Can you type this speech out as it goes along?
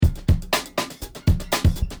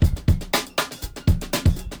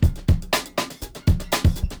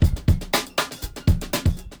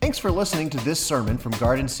for listening to this sermon from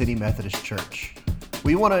Garden City Methodist Church.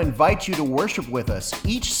 We want to invite you to worship with us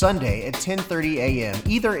each Sunday at 10:30 a.m.,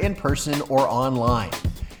 either in person or online.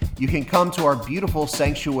 You can come to our beautiful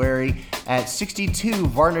sanctuary at 62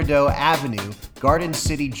 Varnado Avenue, Garden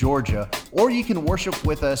City, Georgia, or you can worship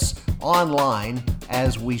with us online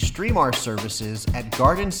as we stream our services at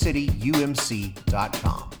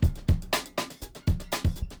gardencityumc.com.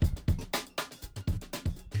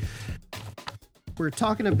 We're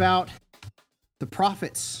talking about the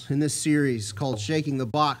prophets in this series called Shaking the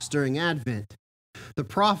Box during Advent. The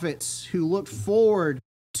prophets who looked forward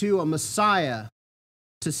to a Messiah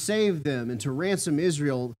to save them and to ransom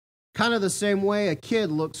Israel, kind of the same way a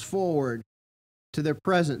kid looks forward to their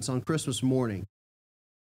presents on Christmas morning.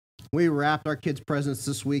 We wrapped our kids' presents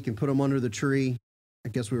this week and put them under the tree. I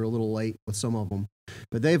guess we were a little late with some of them,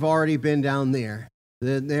 but they've already been down there.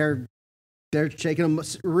 They're shaking them.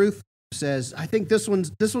 Ruth says, I think this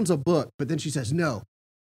one's a book, but then she says, no,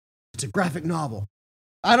 it's a graphic novel.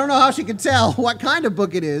 I don't know how she can tell what kind of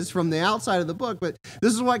book it is from the outside of the book, but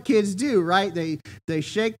this is what kids do, right? They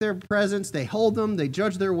shake their presents, they hold them, they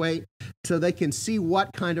judge their weight so they can see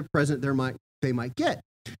what kind of present they might get.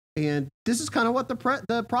 And this is kind of what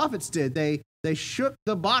the prophets did. They shook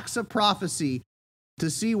the box of prophecy to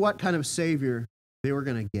see what kind of savior they were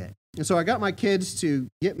going to get. And so I got my kids to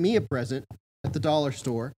get me a present at the dollar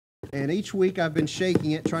store. And each week I've been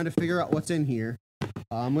shaking it, trying to figure out what's in here.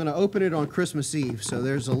 I'm going to open it on Christmas Eve, so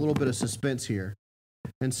there's a little bit of suspense here.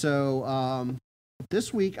 And so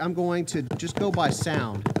this week I'm going to just go by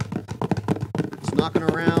sound. It's knocking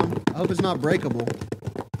around. I hope it's not breakable.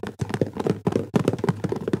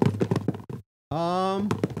 I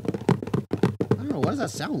don't know. What does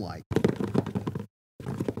that sound like?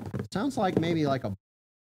 It sounds like maybe like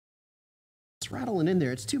it's rattling in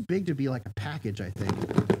there. It's too big to be like a package, I think.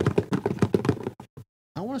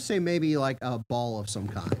 I want to say maybe like a ball of some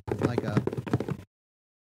kind. It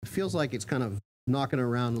feels like it's kind of knocking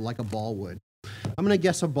around like a ball would. I'm going to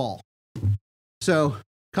guess a ball. So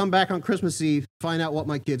come back on Christmas Eve, find out what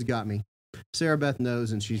my kids got me. Sarah Beth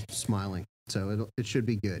knows and she's smiling, so it should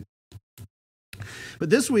be good.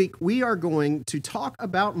 But this week we are going to talk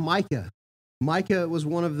about Micah. Micah was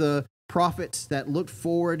one of the prophets that looked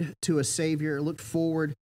forward to a savior, looked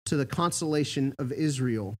forward to the consolation of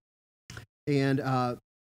Israel. And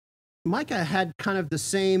Micah had kind of the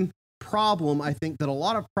same problem, I think, that a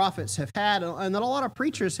lot of prophets have had and that a lot of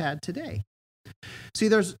preachers had today. See,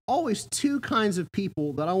 there's always two kinds of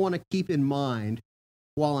people that I want to keep in mind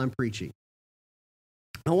while I'm preaching.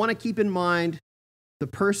 I want to keep in mind the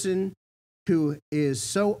person who is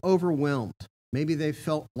so overwhelmed. Maybe they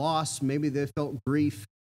felt loss, maybe they felt grief,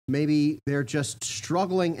 maybe they're just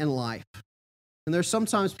struggling in life. And there's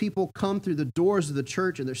sometimes people come through the doors of the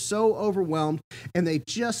church and they're so overwhelmed and they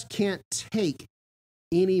just can't take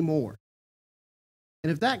anymore.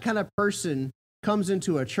 And if that kind of person comes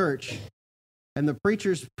into a church and the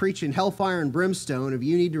preacher's preaching hellfire and brimstone of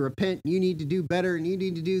you need to repent, you need to do better, and you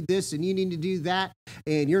need to do this, and you need to do that,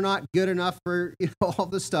 and you're not good enough for all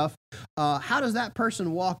this stuff, how does that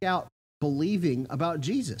person walk out believing about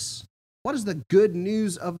Jesus? What is the good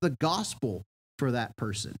news of the gospel for that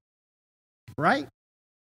person? Right?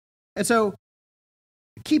 And so,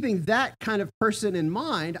 keeping that kind of person in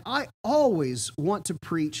mind, I always want to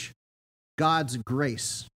preach God's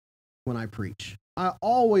grace when I preach. I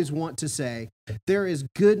always want to say, there is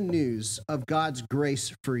good news of God's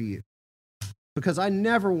grace for you. Because I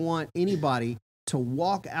never want anybody to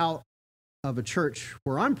walk out of a church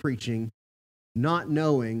where I'm preaching not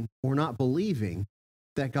knowing or not believing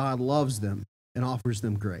that God loves them and offers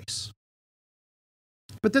them grace.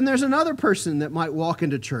 But then there's another person that might walk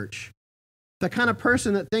into church, the kind of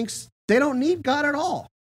person that thinks they don't need God at all,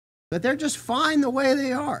 that they're just fine the way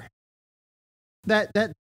they are,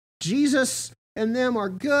 that Jesus and them are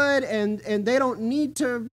good and they don't need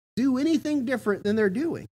to do anything different than they're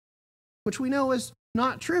doing, which we know is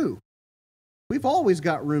not true. We've always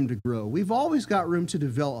got room to grow. We've always got room to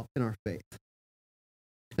develop in our faith.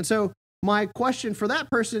 And so my question for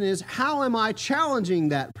that person is, how am I challenging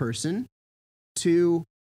that person to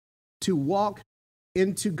walk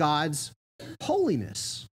into God's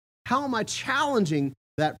holiness? How am I challenging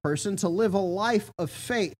that person to live a life of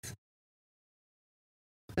faith?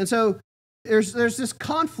 And so there's this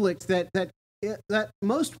conflict that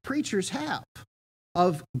most preachers have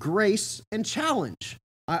of grace and challenge.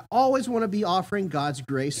 I always want to be offering God's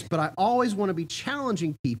grace, but I always want to be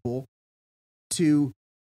challenging people to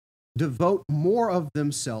devote more of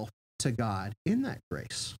themselves to God in that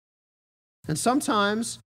grace. And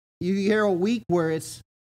sometimes you hear a week where it's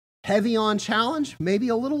heavy on challenge, maybe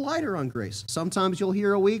a little lighter on grace. Sometimes you'll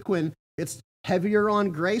hear a week when it's heavier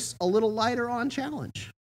on grace, a little lighter on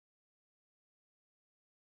challenge.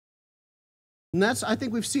 And I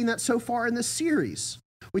think we've seen that so far in this series.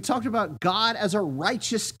 We talked about God as a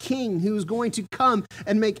righteous king who's going to come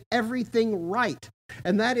and make everything right.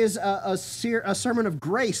 And that is a sermon of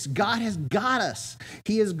grace. God has got us.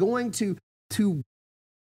 He is going to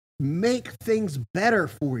make things better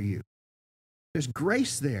for you. There's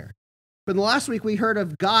grace there. But last week we heard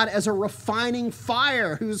of God as a refining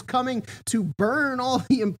fire who's coming to burn all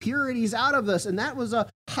the impurities out of us. And that was a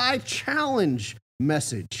high challenge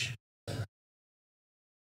message.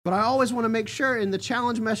 But I always want to make sure in the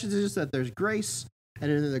challenge messages that there's grace, and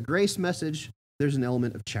in the grace message, there's an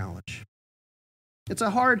element of challenge. It's a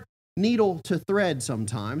hard needle to thread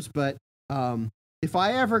sometimes, but if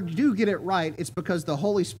I ever do get it right, it's because the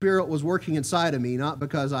Holy Spirit was working inside of me, not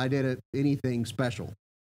because I did anything special.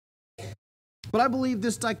 But I believe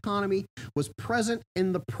this dichotomy was present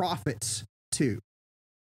in the prophets too.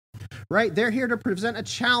 Right? They're here to present a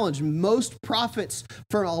challenge. Most prophets,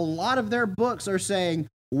 for a lot of their books, are saying,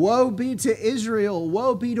 woe be to Israel,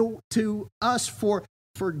 woe be to us for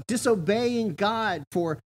disobeying God,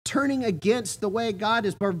 for turning against the way God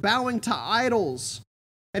is, for bowing to idols.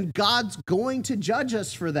 And God's going to judge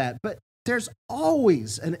us for that. But there's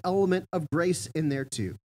always an element of grace in there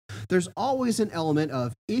too. There's always an element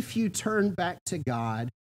of, if you turn back to God,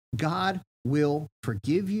 God will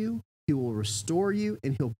forgive you, He will restore you,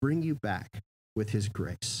 and He'll bring you back with His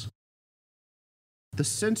grace. The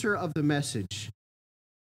center of the message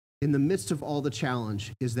in the midst of all the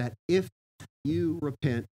challenge is that if you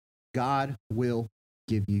repent, God will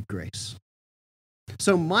give you grace.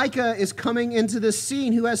 So Micah is coming into this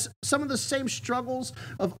scene who has some of the same struggles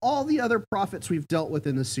of all the other prophets we've dealt with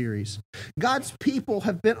in the series. God's people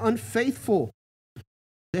have been unfaithful.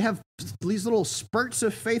 They have these little spurts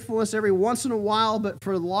of faithfulness every once in a while, but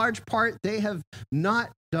for a large part, they have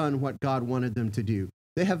not done what God wanted them to do.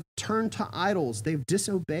 They have turned to idols. They've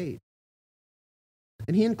disobeyed.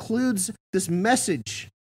 And he includes this message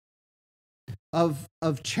of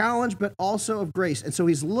challenge, but also of grace. And so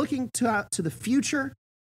he's looking to the future,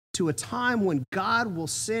 to a time when God will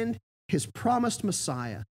send his promised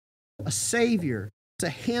Messiah, a Savior, to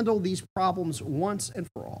handle these problems once and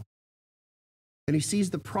for all. And he sees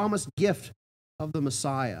the promised gift of the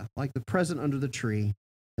Messiah, like the present under the tree.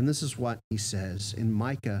 And this is what he says in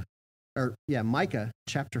Micah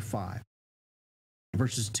chapter 5,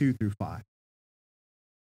 verses 2 through 5.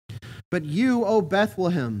 But you, O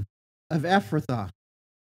Bethlehem of Ephrathah,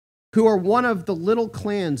 who are one of the little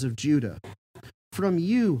clans of Judah, from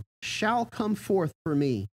you shall come forth for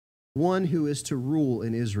me one who is to rule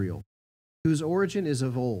in Israel, whose origin is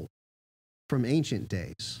of old, from ancient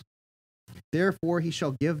days. Therefore he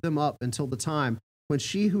shall give them up until the time when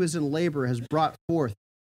she who is in labor has brought forth.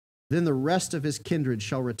 Then the rest of his kindred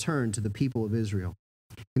shall return to the people of Israel,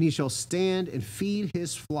 and he shall stand and feed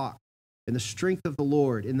his flock in the strength of the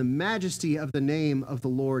Lord, in the majesty of the name of the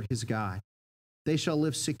Lord his God. They shall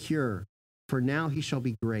live secure, for now he shall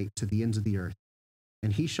be great to the ends of the earth,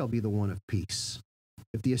 and he shall be the one of peace.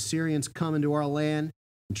 If the Assyrians come into our land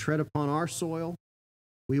and tread upon our soil,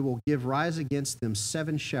 we will give rise against them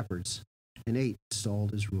 7 shepherds and 8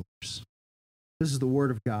 installed as rulers. This is the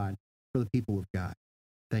word of God for the people of God.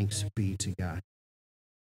 Thanks be to God.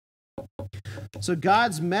 So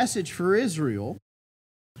God's message for Israel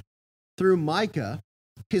through Micah,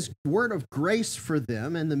 his word of grace for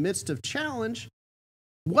them in the midst of challenge,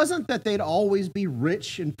 wasn't that they'd always be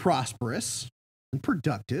rich and prosperous and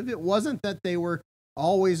productive. It wasn't that they were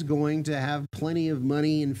always going to have plenty of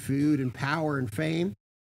money and food and power and fame.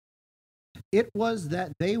 It was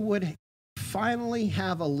that they would finally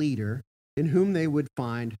have a leader in whom they would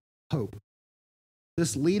find hope.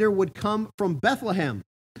 This leader would come from Bethlehem,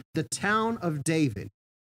 the town of David,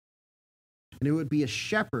 and it would be a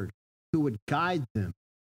shepherd who would guide them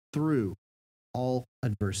through all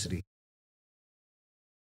adversity.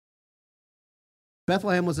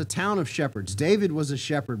 Bethlehem was a town of shepherds. David was a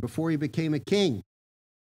shepherd before he became a king.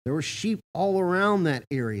 There were sheep all around that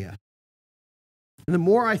area. And the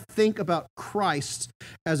more I think about Christ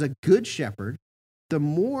as a good shepherd, the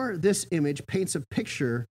more this image paints a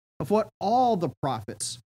picture of what all the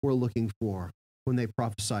prophets were looking for when they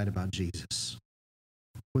prophesied about Jesus,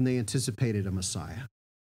 when they anticipated a Messiah.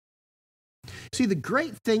 See, the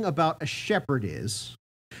great thing about a shepherd is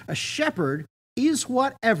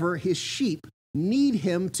whatever his sheep need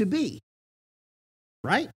him to be,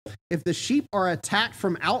 right? If the sheep are attacked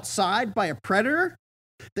from outside by a predator,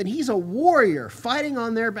 then he's a warrior fighting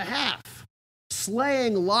on their behalf,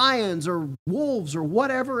 slaying lions or wolves or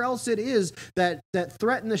whatever else it is that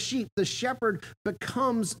threaten the sheep, the shepherd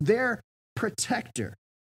becomes their protector.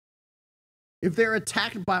 If they're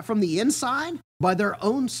attacked from the inside by their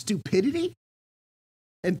own stupidity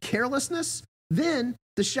and carelessness, then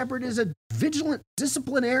the shepherd is a vigilant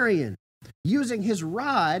disciplinarian, using his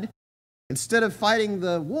rod. Instead of fighting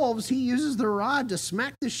the wolves, he uses the rod to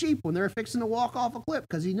smack the sheep when they're fixing to walk off a cliff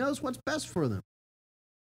because he knows what's best for them.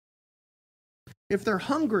 If they're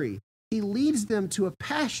hungry, he leads them to a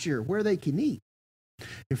pasture where they can eat.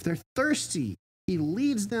 If they're thirsty, he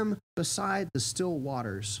leads them beside the still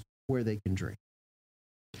waters where they can drink.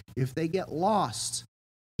 If they get lost,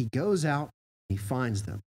 he goes out and he finds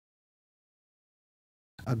them.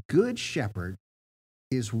 A good shepherd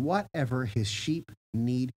is whatever his sheep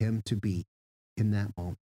need him to be in that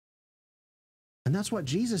moment. And that's what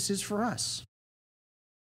Jesus is for us.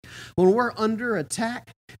 When we're under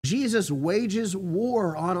attack, Jesus wages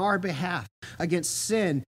war on our behalf against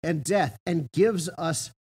sin and death and gives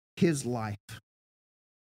us his life.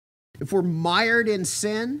 If we're mired in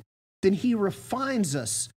sin, then he refines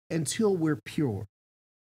us until we're pure.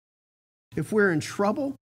 If we're in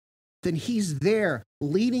trouble, then he's there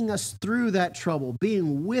leading us through that trouble,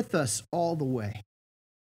 being with us all the way.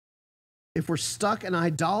 If we're stuck in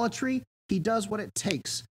idolatry, he does what it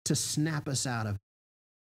takes to snap us out of it.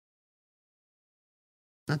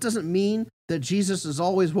 That doesn't mean that Jesus is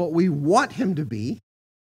always what we want him to be,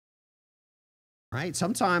 right?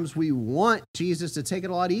 Sometimes we want Jesus to take it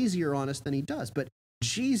a lot easier on us than he does, but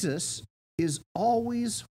Jesus is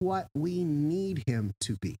always what we need him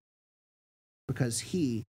to be because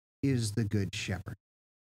he is the good shepherd.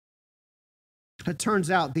 It turns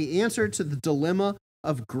out the answer to the dilemma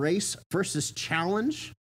of grace versus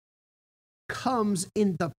challenge comes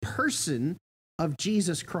in the person of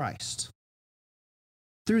Jesus Christ.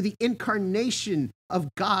 Through the incarnation of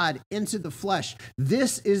God into the flesh,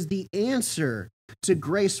 this is the answer to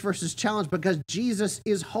grace versus challenge because Jesus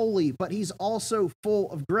is holy, but he's also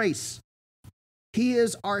full of grace. He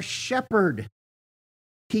is our shepherd.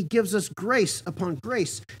 He gives us grace upon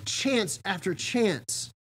grace, chance after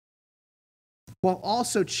chance, while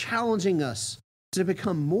also challenging us to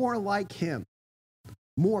become more like him,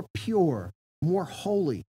 more pure, more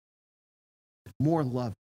holy, more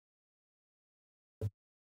loving.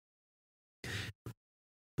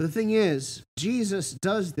 But the thing is, Jesus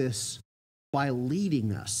does this by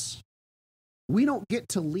leading us. We don't get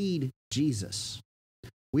to lead Jesus.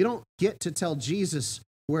 We don't get to tell Jesus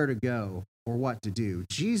where to go or what to do.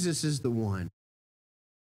 Jesus is the one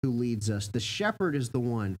who leads us. The shepherd is the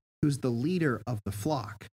one who's the leader of the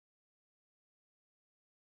flock.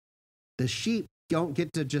 The sheep don't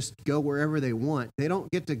get to just go wherever they want. They don't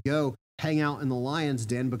get to go hang out in the lion's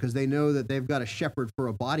den because they know that they've got a shepherd for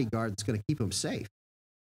a bodyguard that's going to keep them safe.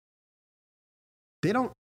 They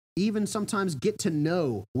don't even sometimes get to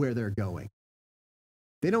know where they're going.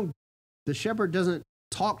 The shepherd doesn't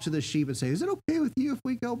talk to the sheep and say, "Is it okay with you if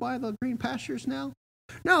we go by the green pastures now?"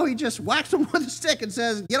 No, he just whacks them with a stick and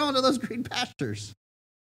says, "Get onto those green pastures."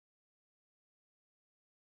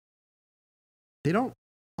 They don't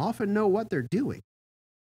often know what they're doing.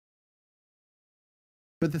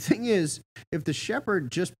 But the thing is, if the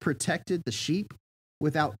shepherd just protected the sheep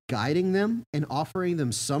without guiding them and offering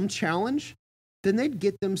them some challenge, then they'd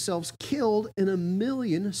get themselves killed in a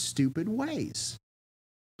million stupid ways.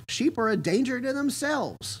 Sheep are a danger to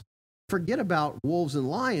themselves. Forget about wolves and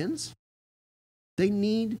lions. They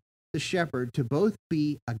need the shepherd to both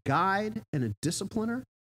be a guide and a discipliner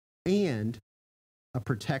and a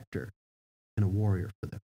protector and a warrior for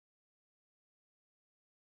them.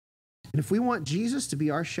 And if we want Jesus to be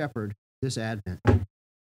our shepherd this Advent,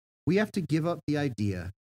 we have to give up the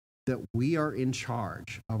idea that we are in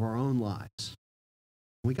charge of our own lives.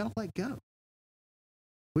 We got to let go.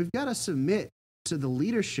 We've got to submit to the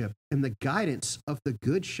leadership and the guidance of the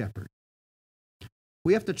Good Shepherd.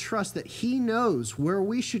 We have to trust that he knows where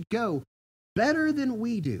we should go better than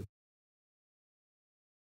we do.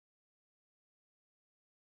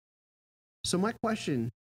 So my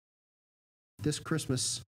question this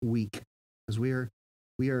Christmas week, as we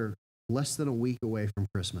are less than a week away from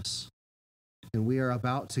Christmas, and we are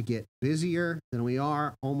about to get busier than we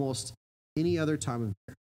are almost any other time of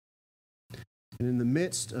year. And in the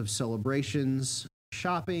midst of celebrations,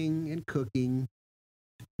 shopping and cooking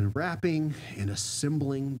and wrapping and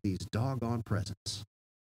assembling these doggone presents.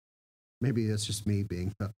 Maybe that's just me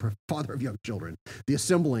being a father of young children. The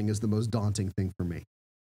assembling is the most daunting thing for me.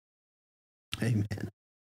 Amen.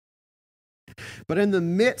 But in the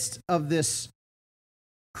midst of this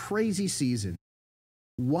crazy season,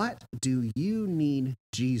 What do you need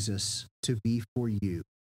Jesus to be for you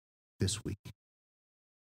this week?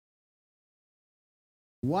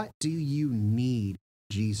 What do you need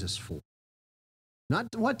Jesus for?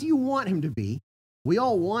 Not what do you want him to be? We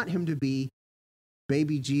all want him to be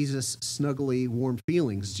baby Jesus, snuggly, warm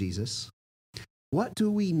feelings Jesus. What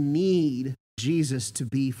do we need Jesus to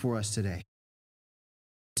be for us today?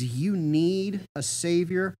 Do you need a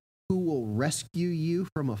Savior who will rescue you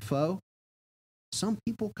from a foe? Some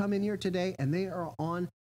people come in here today and they are on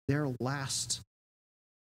their last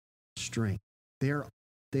string. They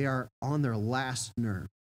are on their last nerve.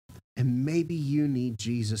 And maybe you need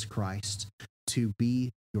Jesus Christ to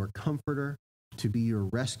be your comforter, to be your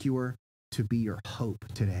rescuer, to be your hope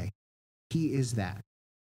today. He is that.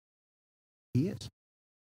 He is.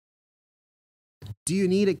 Do you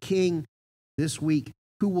need a king this week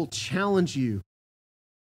who will challenge you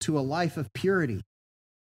to a life of purity?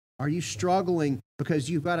 Are you struggling because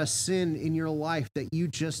you've got a sin in your life that you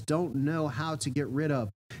just don't know how to get rid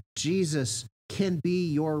of? Jesus can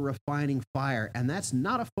be your refining fire, and that's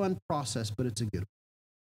not a fun process, but it's a good one.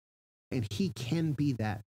 And he can be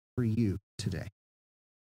that for you today.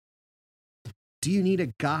 Do you need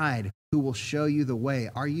a guide who will show you the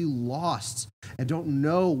way? Are you lost and don't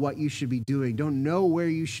know what you should be doing, don't know where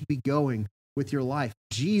you should be going with your life?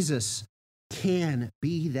 Jesus can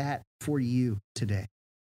be that for you today.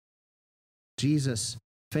 Jesus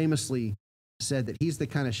famously said that he's the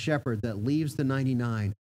kind of shepherd that leaves the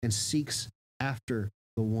 99 and seeks after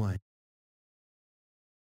the one.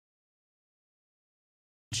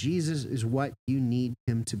 Jesus is what you need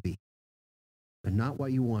him to be, and not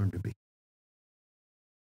what you want him to be.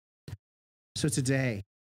 So today,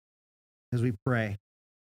 as we pray,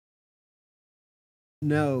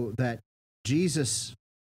 know that Jesus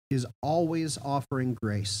is always offering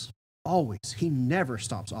grace. Always. He never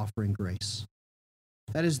stops offering grace.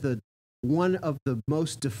 That is one of the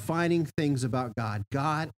most defining things about God.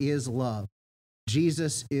 God is love.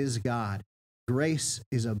 Jesus is God. Grace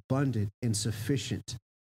is abundant and sufficient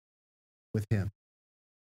with him.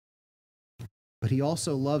 But he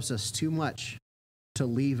also loves us too much to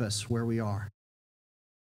leave us where we are.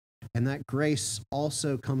 And that grace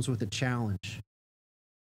also comes with a challenge.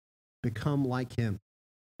 Become like him.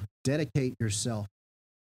 Dedicate yourself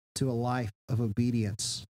to a life of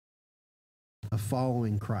obedience, of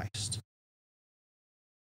following Christ.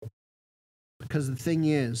 Because the thing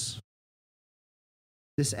is,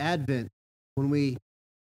 this Advent, when we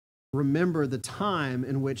remember the time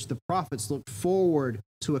in which the prophets looked forward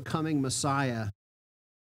to a coming Messiah,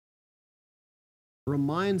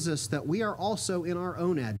 reminds us that we are also in our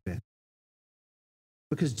own Advent.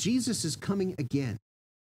 Because Jesus is coming again.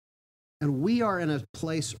 And we are in a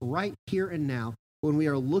place right here and now when we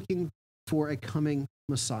are looking for a coming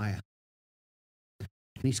Messiah. And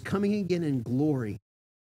he's coming again in glory.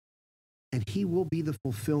 And he will be the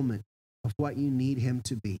fulfillment of what you need him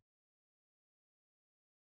to be.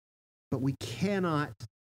 But we cannot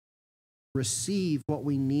receive what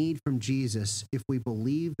we need from Jesus if we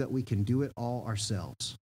believe that we can do it all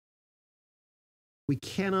ourselves. We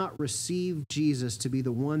cannot receive Jesus to be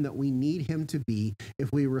the one that we need him to be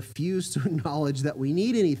if we refuse to acknowledge that we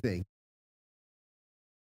need anything.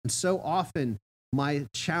 And so often, my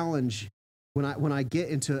challenge when I get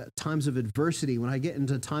into times of adversity, when I get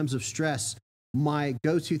into times of stress, my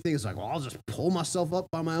go-to thing is like, well, I'll just pull myself up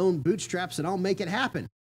by my own bootstraps and I'll make it happen.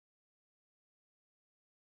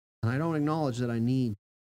 And I don't acknowledge that I need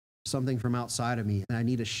something from outside of me, and I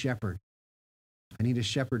need a shepherd. I need a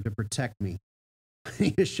shepherd to protect me. I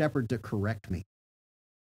need a shepherd to correct me.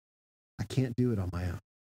 I can't do it on my own.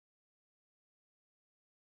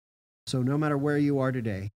 So no matter where you are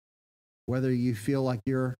today, whether you feel like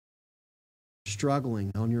you're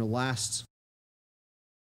struggling on your last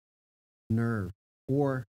nerve,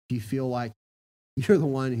 or if you feel like you're the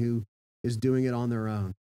one who is doing it on their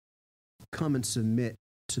own, come and submit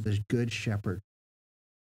to the good shepherd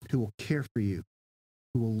who will care for you,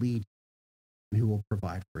 who will lead, and who will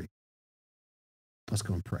provide for you. Let's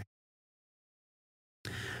go and pray.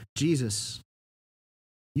 Jesus,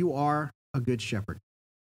 you are a good shepherd.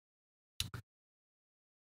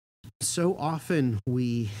 So often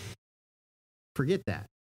we forget that.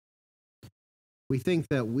 We think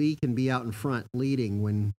that we can be out in front leading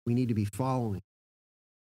when we need to be following.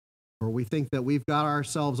 Or we think that we've got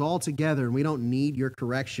ourselves all together and we don't need your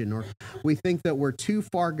correction. Or we think that we're too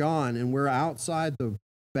far gone and we're outside the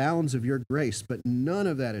bounds of your grace. But none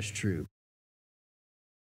of that is true.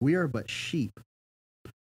 We are but sheep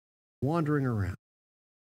wandering around.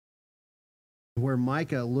 Where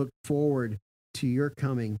Micah looked forward to your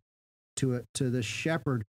coming, to the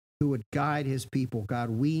shepherd who would guide his people.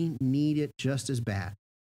 God, we need it just as bad.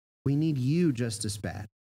 We need you just as bad.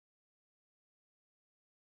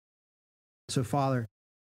 So, Father,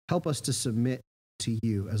 help us to submit to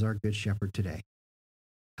you as our good shepherd today.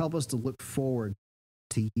 Help us to look forward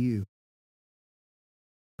to you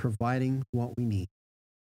providing what we need.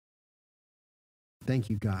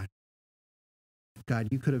 Thank you, God. God,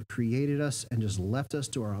 you could have created us and just left us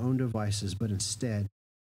to our own devices, but instead,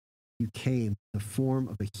 you came in the form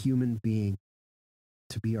of a human being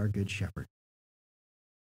to be our good shepherd.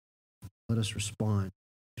 Let us respond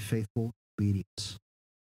in faithful obedience,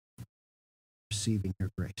 receiving your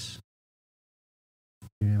grace.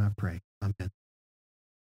 In your name I pray. Amen.